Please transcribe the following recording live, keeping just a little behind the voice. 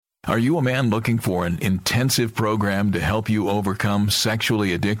Are you a man looking for an intensive program to help you overcome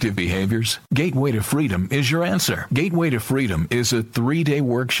sexually addictive behaviors? Gateway to Freedom is your answer. Gateway to Freedom is a 3-day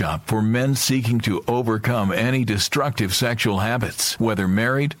workshop for men seeking to overcome any destructive sexual habits. Whether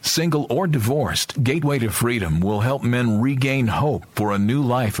married, single, or divorced, Gateway to Freedom will help men regain hope for a new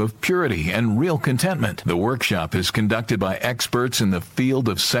life of purity and real contentment. The workshop is conducted by experts in the field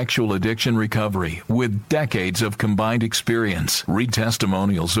of sexual addiction recovery with decades of combined experience. Read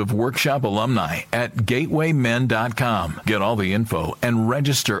testimonials of workshop alumni at gatewaymen.com. Get all the info and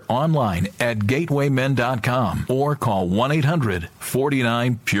register online at gatewaymen.com or call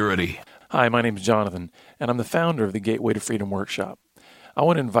 1-800-49-PURITY. Hi, my name is Jonathan, and I'm the founder of the Gateway to Freedom Workshop. I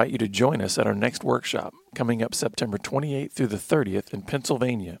want to invite you to join us at our next workshop coming up September 28th through the 30th in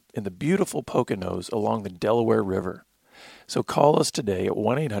Pennsylvania in the beautiful Poconos along the Delaware River. So call us today at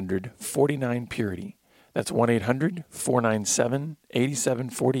 1-800-49-PURITY. That's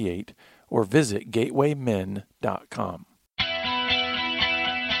 1-800-497-8748 or visit gatewaymen.com.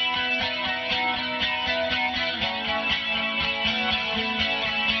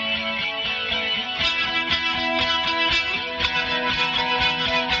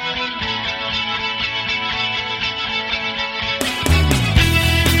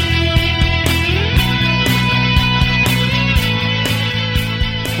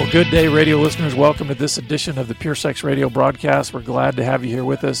 Good day, radio listeners. Welcome to this edition of the Pure Sex Radio broadcast. We're glad to have you here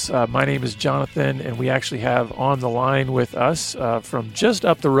with us. My name is Jonathan, and we actually have on the line with us from just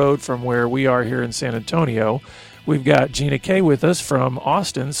up the road from where we are here in San Antonio, we've got Gina Kay with us from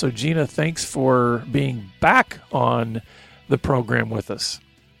Austin. So, Gina, thanks for being back on the program with us.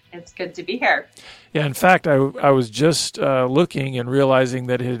 It's good to be here. Yeah, in fact, I was just looking and realizing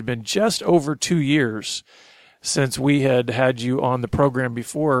that it had been just over 2 years since we had you on the program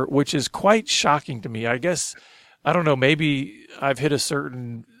before, which is quite shocking to me. I guess, I don't know, maybe I've hit a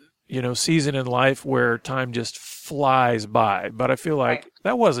certain, season in life where time just flies by, but I feel like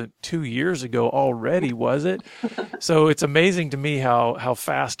that wasn't 2 years ago already, was it? So it's amazing to me how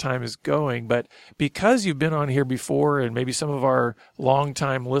fast time is going. But because you've been on here before, and maybe some of our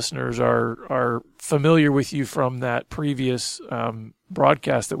longtime listeners are familiar with you from that previous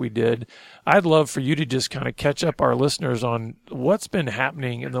broadcast that we did, I'd love for you to just kind of catch up our listeners on what's been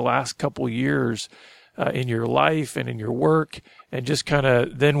happening in the last couple years in your life and in your work, and just kind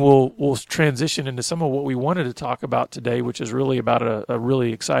of then we'll transition into some of what we wanted to talk about today, which is really about a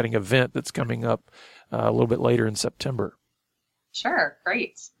really exciting event that's coming up a little bit later in September. Sure,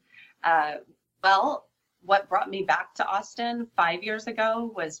 great. Well, what brought me back to Austin 5 years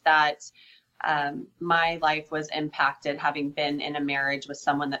ago was that my life was impacted, having been in a marriage with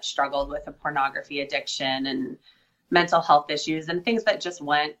someone that struggled with a pornography addiction and mental health issues and things that just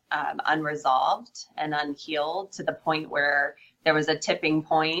went unresolved and unhealed, to the point where there was a tipping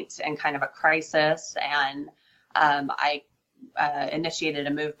point and kind of a crisis. And I initiated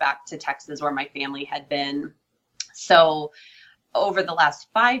a move back to Texas, where my family had been. So over the last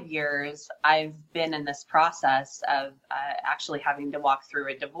 5 years, I've been in this process of actually having to walk through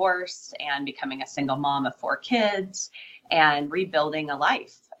a divorce and becoming a single mom of 4 kids and rebuilding a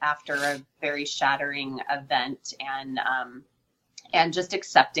life after a very shattering event, and just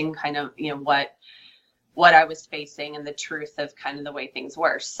accepting kind of, what I was facing and the truth of kind of the way things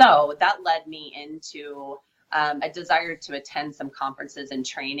were. So that led me into a desire to attend some conferences and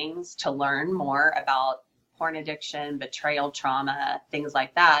trainings to learn more about porn addiction, betrayal trauma, things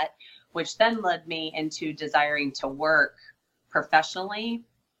like that, which then led me into desiring to work professionally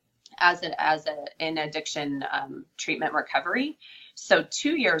in addiction treatment recovery. So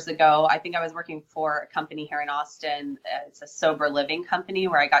 2 years ago, I think I was working for a company here in Austin. It's a sober living company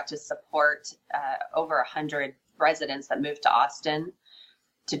where I got to support over 100 residents that moved to Austin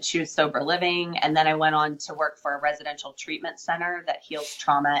to choose sober living. And then I went on to work for a residential treatment center that heals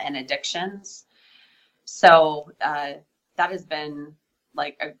trauma and addictions. So that has been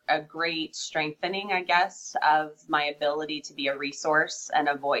like a great strengthening, I guess, of my ability to be a resource and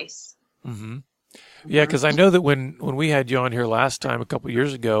a voice. Mm-hmm. Yeah, because I know that when we had you on here last time a couple of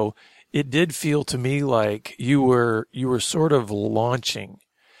years ago, it did feel to me like you were sort of launching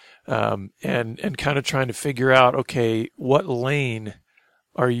and kind of trying to figure out, okay, what lane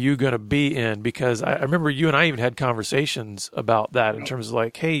are you going to be in? Because I remember you and I even had conversations about that in terms of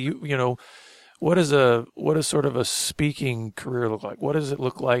like, hey, you know, what does sort of a speaking career look like? What does it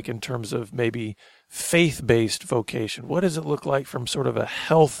look like in terms of maybe faith-based vocation? What does it look like from sort of a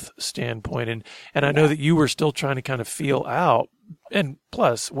health standpoint? And I know that you were still trying to kind of feel out. And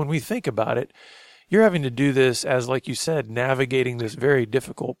plus, when we think about it, you're having to do this as, like you said, navigating this very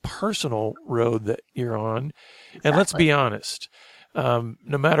difficult personal road that you're on. Exactly. And let's be honest,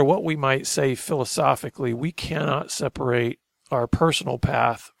 no matter what we might say philosophically, we cannot separate our personal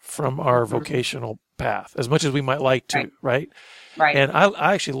path from our vocational path as much as we might like to, right? Right. And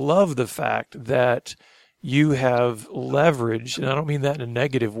I actually love the fact that you have leveraged, and I don't mean that in a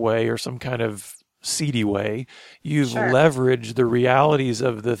negative way or some kind of seedy way, you've leveraged the realities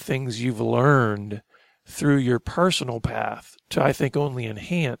of the things you've learned through your personal path to, I think, only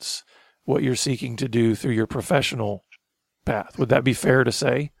enhance what you're seeking to do through your professional path. Would that be fair to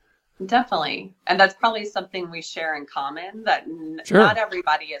say? Definitely. And that's probably something we share in common, that not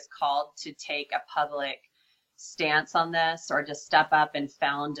everybody is called to take a public stance on this or to step up and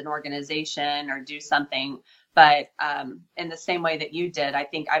found an organization or do something. But in the same way that you did, I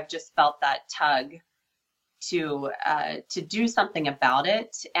think I've just felt that tug to do something about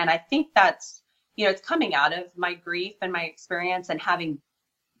it. And I think that's, it's coming out of my grief and my experience and having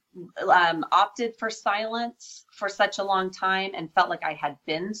opted for silence for such a long time and felt like I had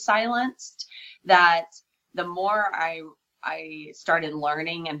been silenced, that the more I started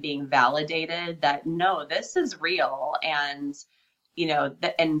learning and being validated that no, this is real, and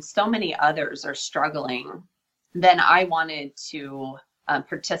and so many others are struggling, then I wanted to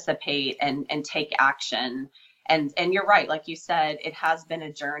participate and take action. And you're right, like you said, it has been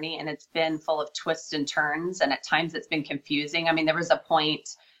a journey and it's been full of twists and turns, and at times it's been confusing. I mean, there was a point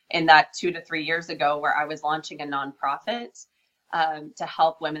in that 2 to 3 years ago where I was launching a nonprofit to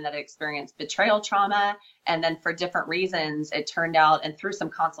help women that experienced betrayal trauma. And then for different reasons, it turned out, and through some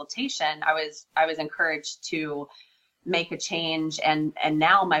consultation, I was encouraged to make a change. And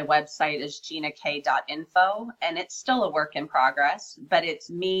now my website is ginak.info, and it's still a work in progress, but it's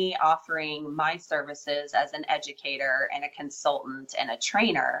me offering my services as an educator and a consultant and a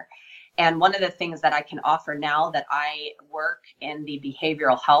trainer. And one of the things that I can offer now that I work in the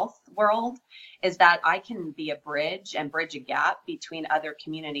behavioral health world is that I can be a bridge and bridge a gap between other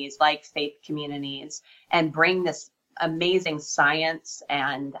communities like faith communities and bring this amazing science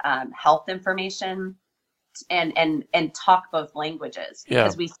and health information and talk both languages,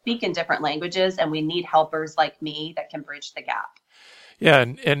 because we speak in different languages and we need helpers like me that can bridge the gap. Yeah.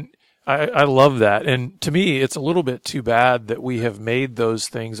 And I love that. And to me, it's a little bit too bad that we have made those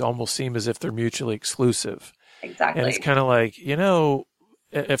things almost seem as if they're mutually exclusive. Exactly. And it's kind of like,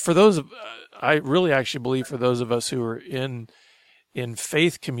 for those I really actually believe for those of us who are in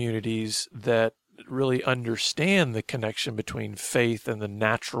faith communities that really understand the connection between faith and the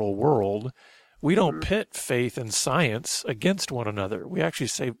natural world, we don't pit faith and science against one another. We actually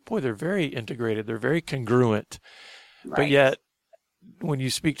say, boy, they're very integrated. They're very congruent. Right. But yet, when you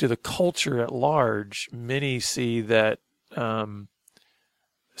speak to the culture at large, many see that,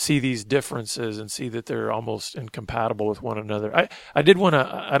 see these differences and see that they're almost incompatible with one another. I don't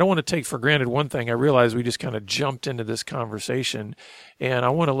want to take for granted one thing. I realize we just kind of jumped into this conversation, and I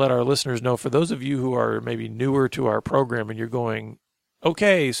want to let our listeners know, for those of you who are maybe newer to our program and you're going,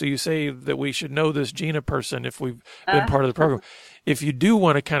 okay, so you say that we should know this Gina person if we've been part of the program. If you do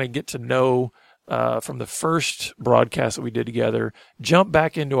want to kind of get to know from the first broadcast that we did together, jump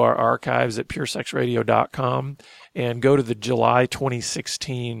back into our archives at puresexradio.com and go to the July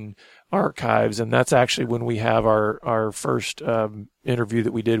 2016 archives. And that's actually when we have our first interview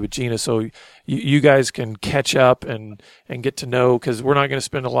that we did with Gina. So you guys can catch up and get to know, because we're not going to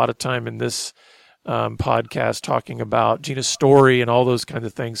spend a lot of time in this podcast talking about Gina's story and all those kinds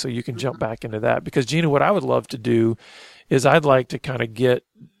of things. So you can jump back into that, because Gina, what I would love to do is I'd like to kind of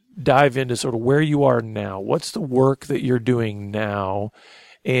dive into sort of where you are now. What's the work that you're doing now?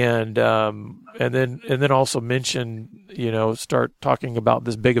 And then also mention, start talking about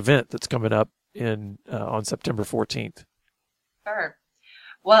this big event that's coming up on September 14th. Sure.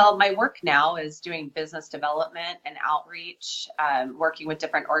 Well, my work now is doing business development and outreach, working with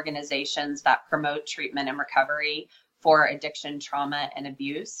different organizations that promote treatment and recovery for addiction, trauma, and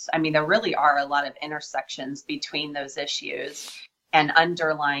abuse. I mean, there really are a lot of intersections between those issues and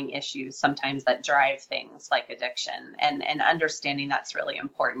underlying issues sometimes that drive things like addiction, and understanding that's really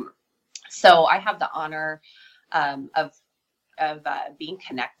important. So I have the honor of being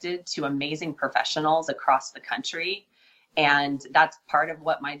connected to amazing professionals across the country. And that's part of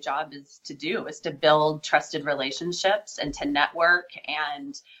what my job is to do, is to build trusted relationships and to network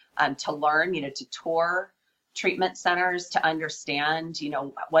and to learn, to tour treatment centers, to understand,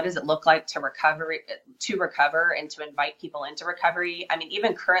 what does it look like to recover and to invite people into recovery. I mean,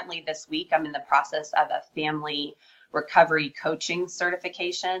 even currently this week, I'm in the process of a family recovery coaching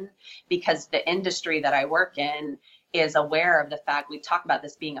certification, because the industry that I work in is aware of the fact we talk about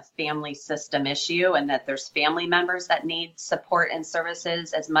this being a family system issue, and that there's family members that need support and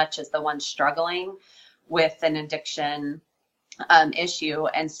services as much as the ones struggling with an addiction issue.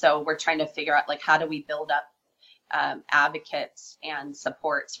 And so we're trying to figure out, like, how do we build up advocates and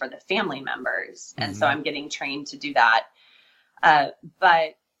supports for the family members. And so I'm getting trained to do that.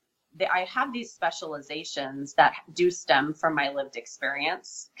 But I have these specializations that do stem from my lived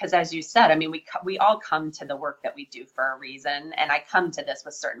experience. Because as you said, I mean, we all come to the work that we do for a reason. And I come to this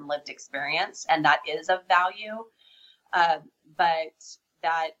with certain lived experience, and that is of value. But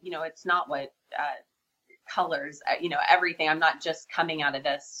that, it's not what colors, everything. I'm not just coming out of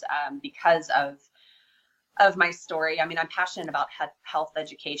this because of my story. I mean, I'm passionate about health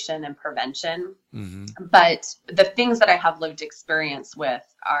education and prevention, but the things that I have lived experience with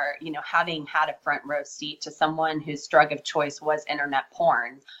are, having had a front row seat to someone whose drug of choice was internet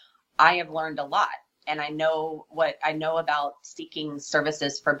porn. I have learned a lot, and I know what I know about seeking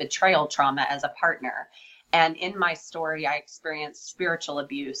services for betrayal trauma as a partner. And in my story, I experienced spiritual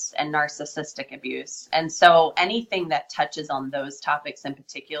abuse and narcissistic abuse. And so anything that touches on those topics in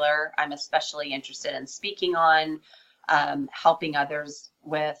particular, I'm especially interested in speaking on, helping others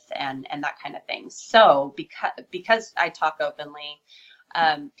with, and that kind of thing. So because I talk openly,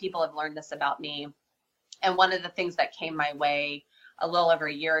 people have learned this about me. And one of the things that came my way a little over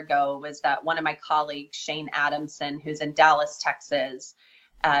a year ago was that one of my colleagues, Shane Adamson, who's in Dallas, Texas,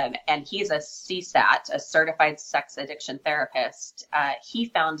 and he's a CSAT, a certified sex addiction therapist. He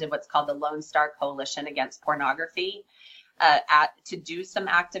founded what's called the Lone Star Coalition Against Pornography to do some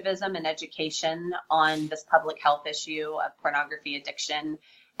activism and education on this public health issue of pornography addiction.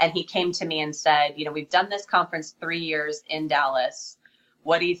 And he came to me and said, we've done this conference 3 years in Dallas.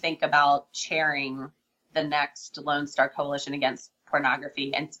 What do you think about chairing the next Lone Star Coalition Against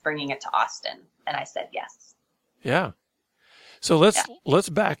Pornography and bringing it to Austin? And I said yes. Yeah. So let's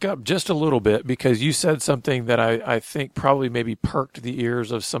back up just a little bit, because you said something that I think probably maybe perked the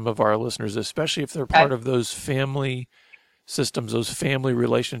ears of some of our listeners, especially if they're part of those family systems, those family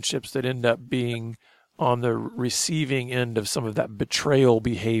relationships that end up being on the receiving end of some of that betrayal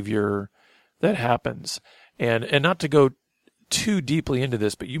behavior that happens. And not to go too deeply into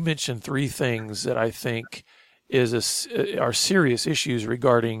this, but you mentioned 3 things that I think are serious issues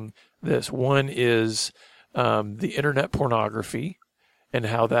regarding this. One is the internet pornography, and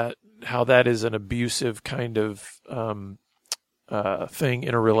how that is an abusive kind of thing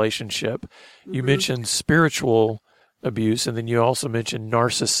in a relationship. You mentioned spiritual abuse, and then you also mentioned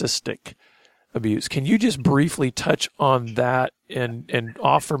narcissistic abuse. Can you just briefly touch on that and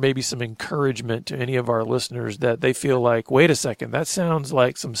offer maybe some encouragement to any of our listeners that they feel like, wait a second, that sounds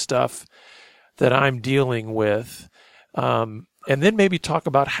like some stuff that I'm dealing with? And then maybe talk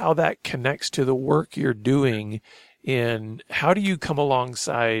about how that connects to the work you're doing in how do you come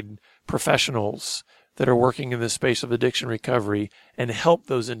alongside professionals that are working in the space of addiction recovery and help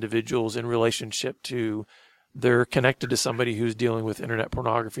those individuals in relationship to, they're connected to somebody who's dealing with internet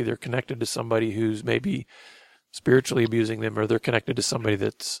pornography, they're connected to somebody who's maybe spiritually abusing them, or they're connected to somebody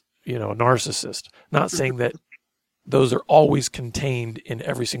that's, a narcissist. Not saying that those are always contained in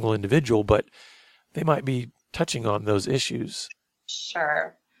every single individual, but they might be touching on those issues.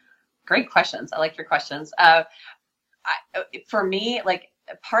 Sure. Great questions. I like your questions. For me, like,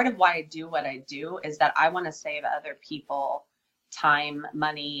 part of why I do what I do is that I want to save other people time,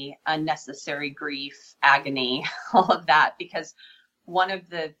 money, unnecessary grief, agony, all of that. Because one of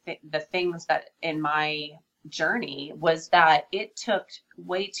the things that in my journey was that it took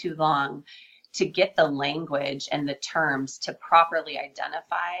way too long to get the language and the terms to properly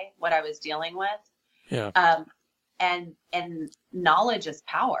identify what I was dealing with. Yeah. And knowledge is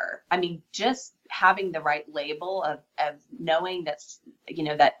power. I mean, just having the right label of knowing that,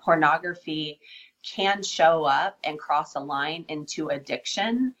 that pornography can show up and cross a line into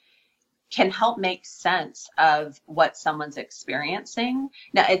addiction can help make sense of what someone's experiencing.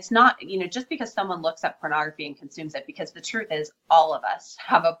 Now, it's not, just because someone looks at pornography and consumes it, because the truth is all of us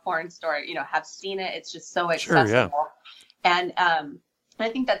have a porn story, have seen it. It's just so accessible. Sure, yeah. And I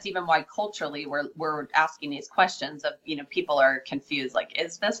think that's even why culturally we're asking these questions of, people are confused, like,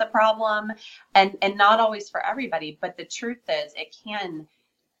 is this a problem? And not always for everybody, but the truth is it can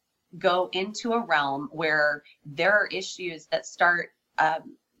go into a realm where there are issues that start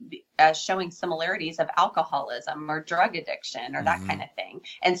showing similarities of alcoholism or drug addiction or that kind of thing.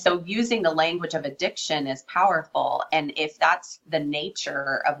 And so using the language of addiction is powerful. And if that's the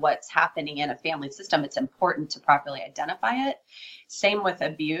nature of what's happening in a family system, it's important to properly identify it. Same with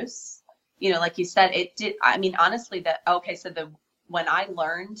abuse. Like you said, it did. I mean, honestly, when I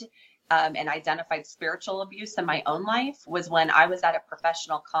learned and identified spiritual abuse in my own life was when I was at a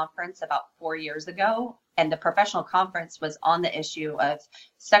professional conference about 4 years ago. And the professional conference was on the issue of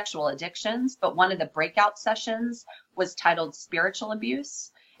sexual addictions, but one of the breakout sessions was titled Spiritual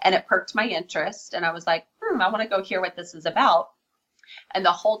Abuse. And it perked my interest. And I was like, I want to go hear what this is about. And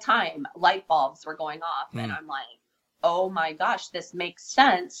the whole time, light bulbs were going off. And I'm like, oh my gosh, this makes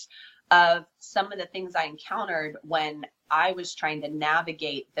sense of some of the things I encountered when I was trying to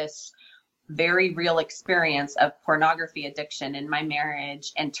navigate this very real experience of pornography addiction in my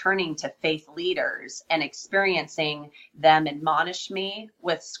marriage, and turning to faith leaders and experiencing them admonish me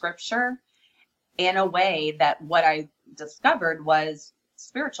with scripture in a way that what I discovered was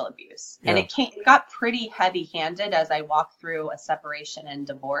spiritual abuse. Yeah. And it got pretty heavy handed as I walked through a separation and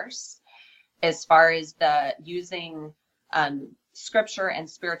divorce, as far as the using scripture and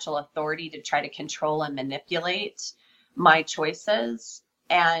spiritual authority to try to control and manipulate my choices.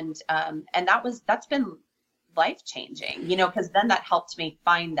 And that's been life changing, because then that helped me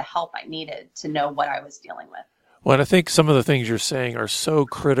find the help I needed to know what I was dealing with. Well, and I think some of the things you're saying are so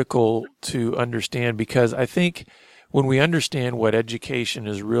critical to understand, because I think when we understand what education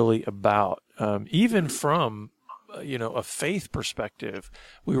is really about, even from a faith perspective,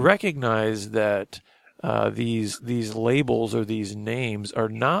 we recognize that these labels or these names are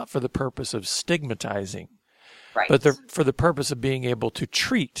not for the purpose of stigmatizing, right, but they're for the purpose of being able to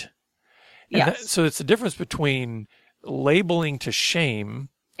treat. And yes. So it's the difference between labeling to shame,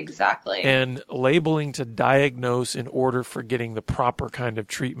 exactly, and labeling to diagnose in order for getting the proper kind of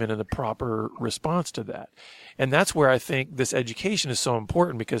treatment and the proper response to that. And that's where I think this education is so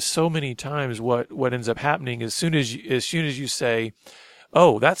important, because so many times what ends up happening as soon as you say,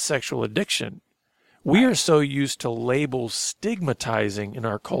 oh, that's sexual addiction, we are so used to labels stigmatizing in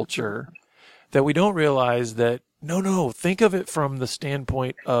our culture that we don't realize that, no, think of it from the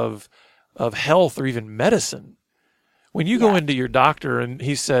standpoint of health or even medicine. When you go into your doctor and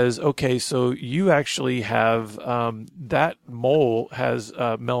he says, okay, so you actually have, that mole has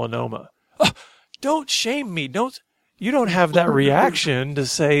melanoma. Oh, don't shame me. You don't have that reaction to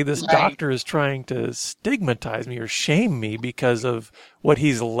say this doctor is trying to stigmatize me or shame me because of what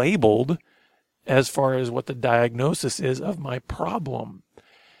he's labeled as far as what the diagnosis is of my problem.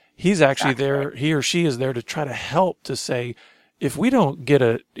 He's actually there, he or she is there to try to help, to say, if we don't get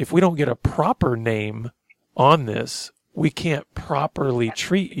a proper name on this, we can't properly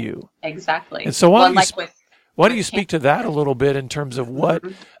treat you. Exactly. And so why don't you speak to that a little bit in terms of what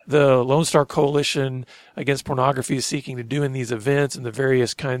the Lone Star Coalition Against Pornography is seeking to do in these events and the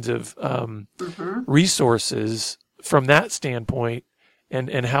various kinds of resources from that standpoint,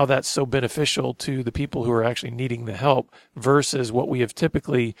 and how that's so beneficial to the people who are actually needing the help, versus what we have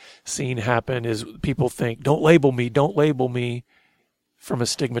typically seen happen is people think, don't label me from a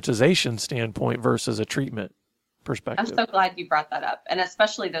stigmatization standpoint versus a treatment perspective. I'm so glad you brought that up, and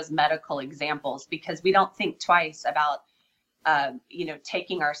especially those medical examples, because we don't think twice about,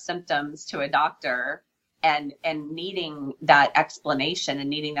 taking our symptoms to a doctor and needing that explanation and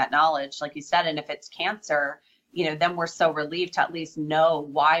needing that knowledge, like you said. And if it's cancer, then we're so relieved to at least know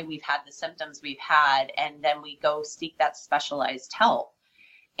why we've had the symptoms we've had, and then we go seek that specialized help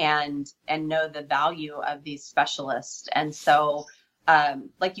and know the value of these specialists. And so,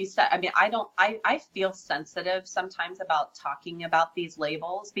 like you said, I feel sensitive sometimes about talking about these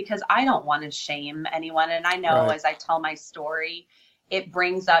labels, because I don't want to shame anyone. And I know as I tell my story, it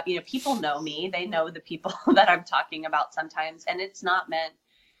brings up, people know me, they know the people that I'm talking about sometimes, and it's not meant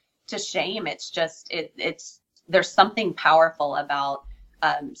to shame. It's just, there's something powerful about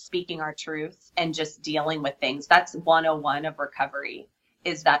speaking our truth and just dealing with things. That's 101 of recovery,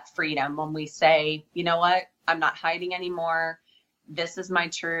 is that freedom. When we say, you know what, I'm not hiding anymore. This is my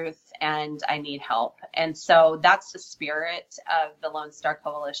truth and I need help. And so that's the spirit of the Lone Star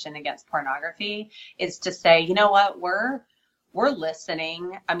Coalition Against Pornography, is to say, you know what, we're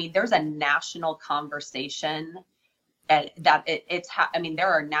listening. There's a national conversation that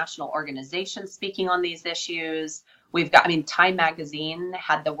there are national organizations speaking on these issues. We've got, Time Magazine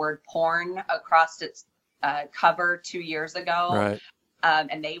had the word porn across its cover 2 years ago. Right.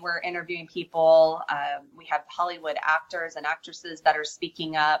 And they were interviewing people. We have Hollywood actors and actresses that are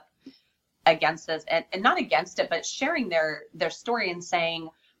speaking up against this, and not against it, but sharing their story and saying,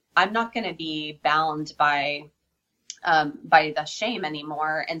 I'm not going to be bound by the shame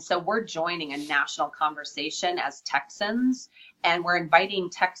anymore. And so we're joining a national conversation as Texans, and we're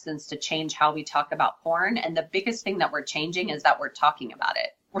inviting Texans to change how we talk about porn. And the biggest thing that we're changing is that we're talking about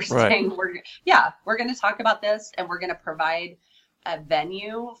it. We're saying we're going to talk about this, and we're going to provide a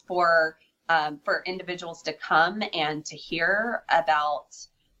venue for individuals to come and to hear about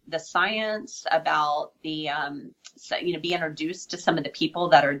the science, about the be introduced to some of the people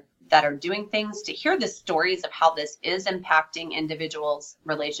that that are doing things, to hear the stories of how this is impacting individuals,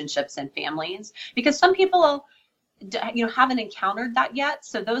 relationships, and families, because some people haven't encountered that yet.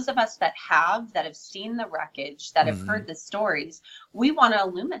 So those of us that have seen the wreckage, that have heard the stories, we want to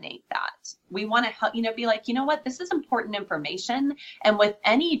illuminate that. We want to help, be like, you know what, this is important information. And with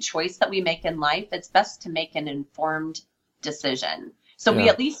any choice that we make in life, it's best to make an informed decision. So we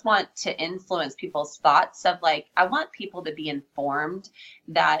at least want to influence people's thoughts of like, I want people to be informed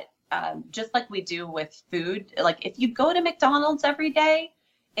that just like we do with food, like if you go to McDonald's every day,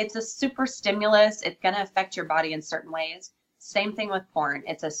 it's a super stimulus. It's going to affect your body in certain ways. Same thing with porn.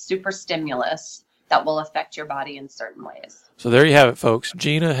 It's a super stimulus that will affect your body in certain ways. So there you have it, folks.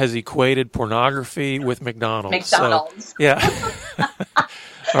 Gina has equated pornography with McDonald's. McDonald's. So, yeah.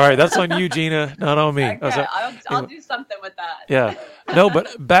 All right, that's on you, Gina, not on me. Okay, I'll do something with that. Yeah. No,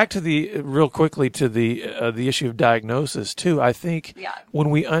 but back to real quickly to the issue of diagnosis too. I think when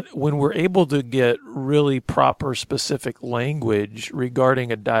we're able to get really proper, specific language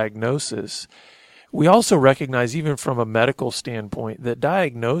regarding a diagnosis, we also recognize, even from a medical standpoint, that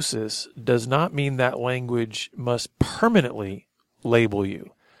diagnosis does not mean that language must permanently label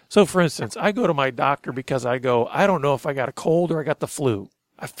you. So, for instance, I go to my doctor because I don't know if I got a cold or I got the flu.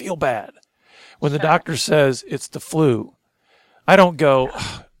 I feel bad. When the doctor says it's the flu, I don't go,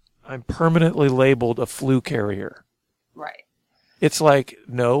 I'm permanently labeled a flu carrier. Right. It's like,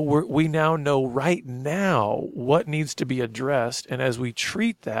 no, we now know right now what needs to be addressed. And as we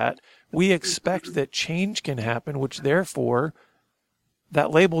treat that, we expect that change can happen, which therefore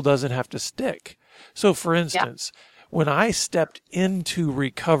that label doesn't have to stick. So, for instance, when I stepped into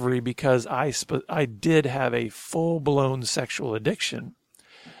recovery because I did have a full-blown sexual addiction,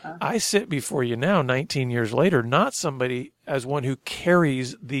 I sit before you now, 19 years later, not somebody as one who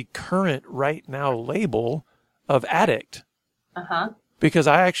carries the current right now label of addict. Because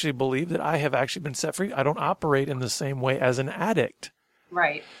I actually believe that I have actually been set free. I don't operate in the same way as an addict.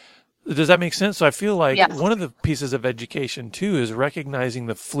 Right. Does that make sense? So I feel like one of the pieces of education too is recognizing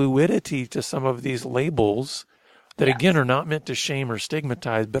the fluidity to some of these labels that again are not meant to shame or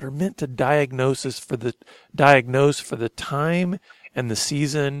stigmatize, but are meant to diagnose for the time and the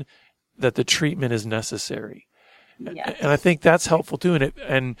season that the treatment is necessary. Yes. And I think that's helpful too.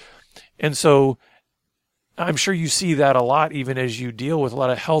 And so I'm sure you see that a lot, even as you deal with a lot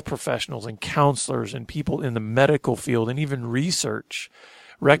of health professionals and counselors and people in the medical field and even research,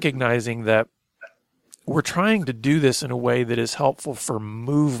 recognizing that we're trying to do this in a way that is helpful for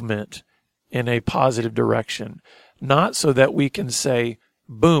movement in a positive direction, not so that we can say,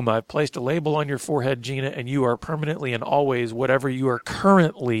 boom, I've placed a label on your forehead, Gina, and you are permanently and always whatever you are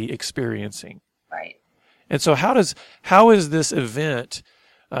currently experiencing. Right. And so how is this event,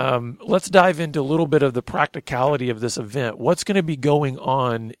 let's dive into a little bit of the practicality of this event. What's going to be going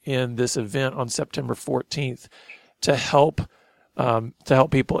on in this event on September 14th to help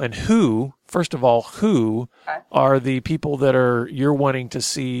people, and who are the people that you're wanting to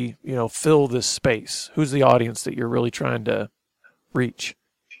see, fill this space? Who's the audience that you're really trying to reach?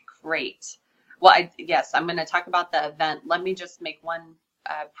 Great. Well, I'm going to talk about the event. Let me just make one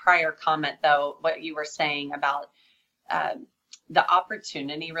prior comment, though, what you were saying about the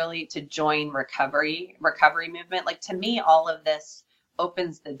opportunity really to join recovery movement. Like, to me, all of this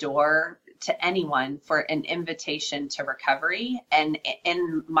opens the door to anyone for an invitation to recovery. And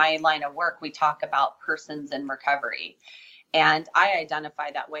in my line of work, we talk about persons in recovery. And I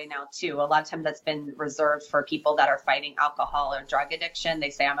identify that way now too. A lot of times that's been reserved for people that are fighting alcohol or drug addiction.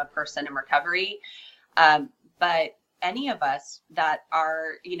 They say, I'm a person in recovery. But any of us that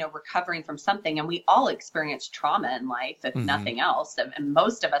are, recovering from something, and we all experience trauma in life, if nothing else, and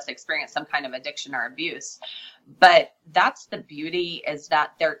most of us experience some kind of addiction or abuse. But that's the beauty, is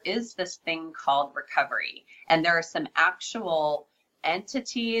that there is this thing called recovery, and there are some actual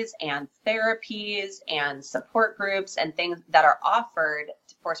entities and therapies and support groups and things that are offered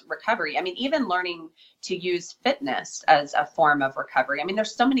for recovery. I mean, even learning to use fitness as a form of recovery. I mean,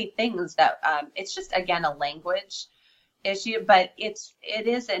 there's so many things that it's just, again, a language issue, but it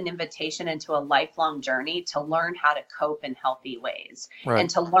is an invitation into a lifelong journey to learn how to cope in healthy ways, and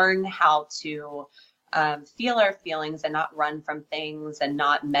to learn how to feel our feelings and not run from things and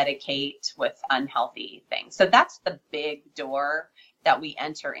not medicate with unhealthy things. So that's the big door that we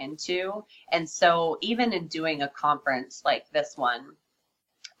enter into. And so even in doing a conference like this one,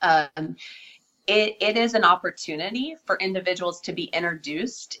 it is an opportunity for individuals to be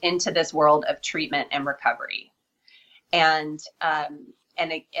introduced into this world of treatment and recovery. And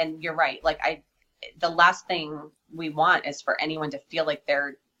you're right. Like, the last thing we want is for anyone to feel like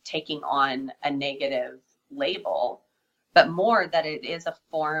they're taking on a negative label but more that it is a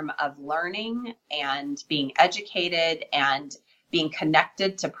form of learning and being educated and being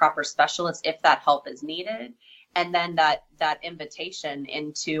connected to proper specialists if that help is needed. And then that invitation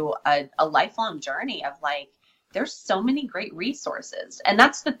into a lifelong journey of like, there's so many great resources. And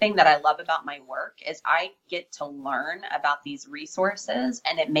that's the thing that I love about my work is I get to learn about these resources,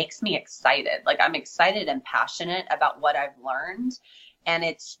 and it makes me excited. Like, I'm excited and passionate about what I've learned. And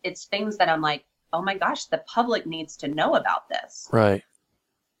it's things that I'm like, oh my gosh, the public needs to know about this. Right.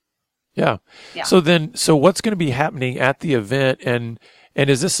 Yeah. Yeah. So what's going to be happening at the event? And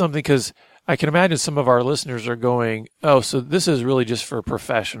is this something, because I can imagine some of our listeners are going, oh, so this is really just for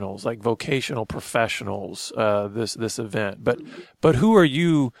professionals, like vocational professionals, this event. But who are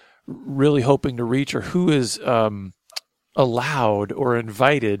you really hoping to reach, or who is allowed or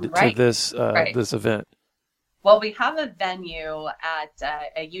invited to this event? Well, we have a venue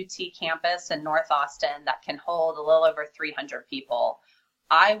at a UT campus in North Austin that can hold a little over 300 people.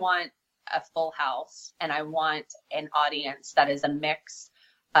 I want a full house, and I want an audience that is a mix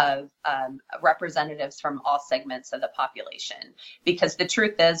of representatives from all segments of the population, because the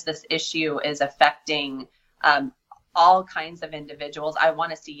truth is this issue is affecting all kinds of individuals. I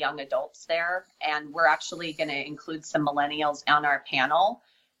want to see young adults there, and we're actually going to include some millennials on our panel,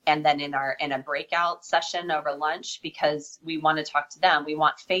 and then in a breakout session over lunch, because we want to talk to them. We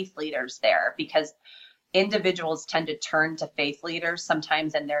want faith leaders there, because individuals tend to turn to faith leaders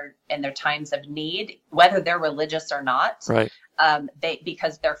sometimes in their times of need, whether they're religious or not. Right.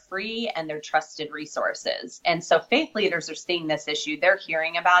 Because they're free and they're trusted resources. And so faith leaders are seeing this issue. They're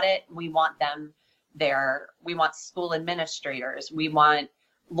hearing about it. We want them there. We want school administrators. We want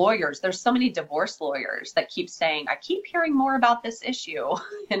lawyers. There's so many divorce lawyers that keep saying, I keep hearing more about this issue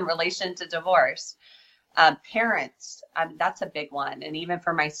in relation to divorce. Parents, that's a big one. And even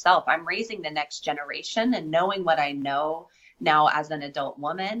for myself, I'm raising the next generation, and knowing what I know now as an adult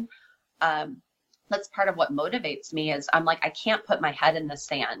woman, that's part of what motivates me. Is I'm like, I can't put my head in the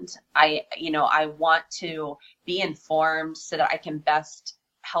sand. I want to be informed so that I can best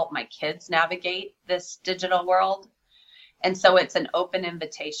help my kids navigate this digital world. And so it's an open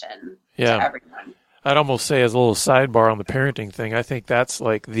invitation to everyone. I'd almost say, as a little sidebar on the parenting thing, I think that's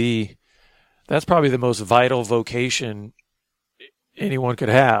like that's probably the most vital vocation anyone could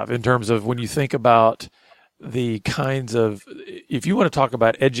have, in terms of when you think about the kinds of, if you want to talk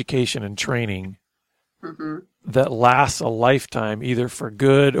about education and training that lasts a lifetime, either for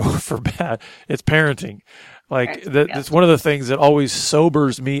good or for bad, it's parenting. Like it's one of the things that always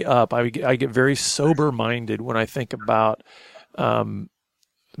sobers me up. I get very sober-minded when I think about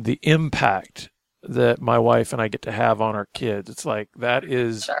the impact that my wife and I get to have on our kids. It's like, that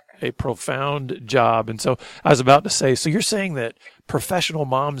is a profound job. And so I was about to say, so you're saying that professional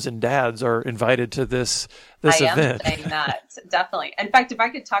moms and dads are invited to this event? I am saying that, definitely. In fact, if I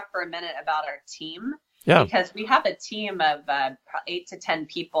could talk for a minute about our team, because we have a team of 8 to 10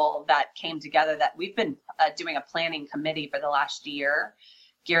 people that came together, that we've been doing a planning committee for the last year,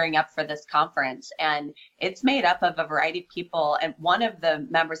 gearing up for this conference. And it's made up of a variety of people. And one of the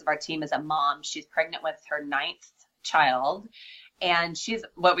members of our team is a mom. She's pregnant with her 9th child. And she's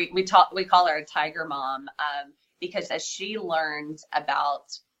what we call her a tiger mom, because as she learned about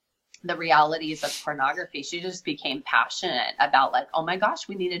the realities of pornography, she just became passionate about, like, oh my gosh,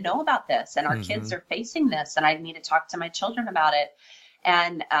 we need to know about this. And our kids are facing this, and I need to talk to my children about it.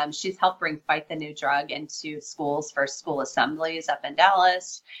 And she's helped bring Fight the New Drug into schools for school assemblies up in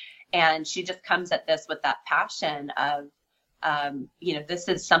Dallas. And she just comes at this with that passion of, this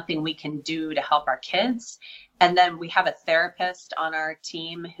is something we can do to help our kids. And then we have a therapist on our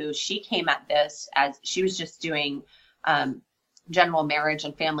team who, she came at this as she was just doing general marriage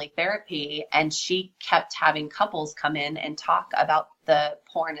and family therapy. And she kept having couples come in and talk about the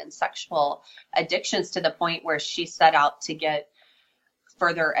porn and sexual addictions, to the point where she set out to get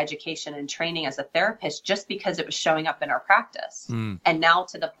further education and training as a therapist, just because it was showing up in our practice. And now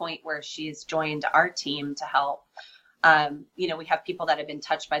to the point where she's joined our team to help. We have people that have been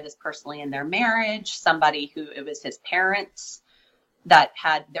touched by this personally in their marriage, somebody who it was his parents that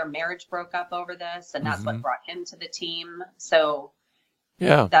had their marriage broke up over this, and that's what brought him to the team. So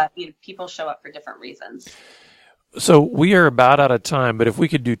that people show up for different reasons. So we are about out of time, but if we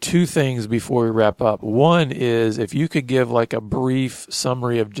could do 2 things before we wrap up. One is, if you could give like a brief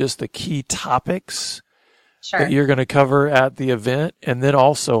summary of just the key topics that you're going to cover at the event, and then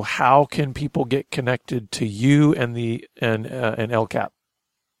also, how can people get connected to you and LCAP?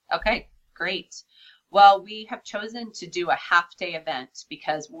 Okay, great. Well, we have chosen to do a half-day event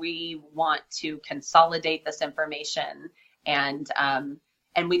because we want to consolidate this information and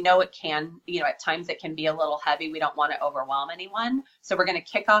And we know it can, at times it can be a little heavy. We don't want to overwhelm anyone. So we're going to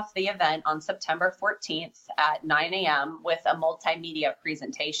kick off the event on September 14th at 9 a.m. with a multimedia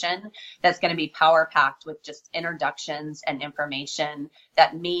presentation that's going to be power packed with just introductions and information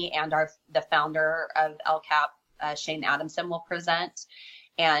that me and the founder of LCAP, Shane Adamson, will present.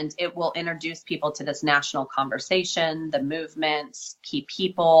 And it will introduce people to this national conversation, the movements, key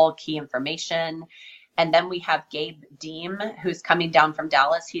people, key information. And then we have Gabe Deem, who's coming down from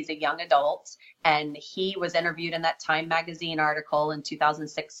Dallas. He's a young adult, and he was interviewed in that Time magazine article in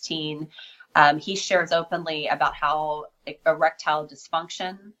 2016. He shares openly about how erectile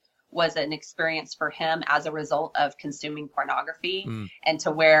dysfunction was an experience for him as a result of consuming pornography, and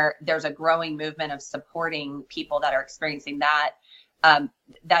to where there's a growing movement of supporting people that are experiencing that.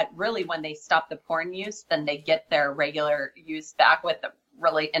 That really, when they stop the porn use, then they get their regular use back with the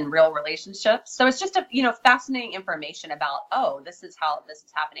in real relationships. So it's just fascinating information about, this is how this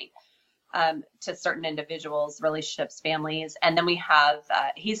is happening to certain individuals, relationships, families. And then we have,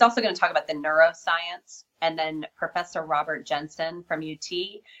 he's also going to talk about the neuroscience. And then Professor Robert Jensen from UT,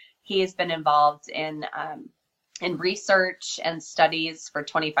 he has been involved in research and studies for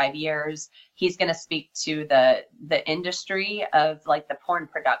 25 years. He's going to speak to the industry of like the porn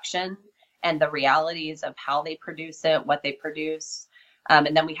production and the realities of how they produce it, what they produce.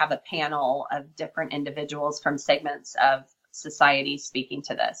 And then we have a panel of different individuals from segments of society speaking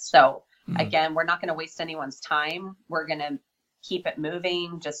to this. So again, we're not going to waste anyone's time. We're going to keep it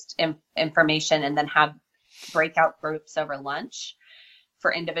moving, just information, and then have breakout groups over lunch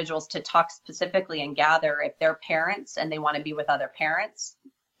for individuals to talk specifically and gather if they're parents and they want to be with other parents,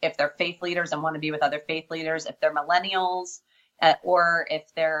 if they're faith leaders and want to be with other faith leaders, if they're millennials, or if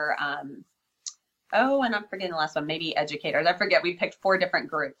they're, and I'm forgetting the last one, maybe educators. I forget. We picked 4 different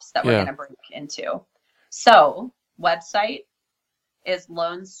groups that we're going to break into. So website is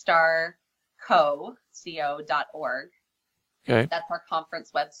lonestarco.org. Okay. That's our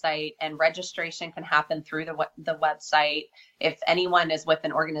conference website, and registration can happen through the website. If anyone is with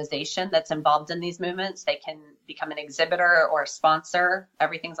an organization that's involved in these movements, they can become an exhibitor or a sponsor.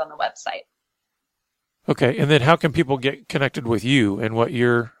 Everything's on the website. Okay. And then how can people get connected with you and what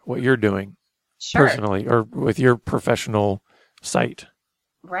you're doing? Sure. Personally, or with your professional site?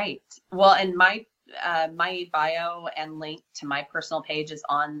 Right. Well, and my bio and link to my personal page is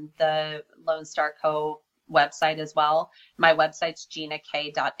on the Lone Star Co. website as well. My website's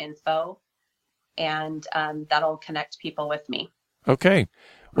ginak.info, and that'll connect people with me. Okay.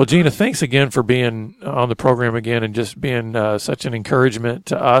 Well, Gina, thanks again for being on the program again and just being such an encouragement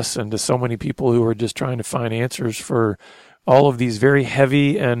to us and to so many people who are just trying to find answers for all of these very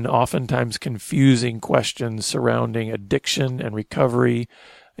heavy and oftentimes confusing questions surrounding addiction and recovery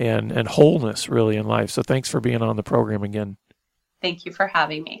and wholeness really in life. So thanks for being on the program again. Thank you for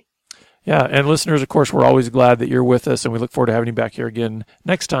having me. Yeah, and listeners, of course, we're always glad that you're with us, and we look forward to having you back here again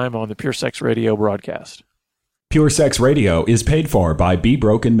next time on the Pure Sex Radio broadcast. Pure Sex Radio is paid for by Be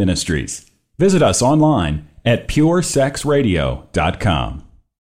Broken Ministries. Visit us online at puresexradio.com.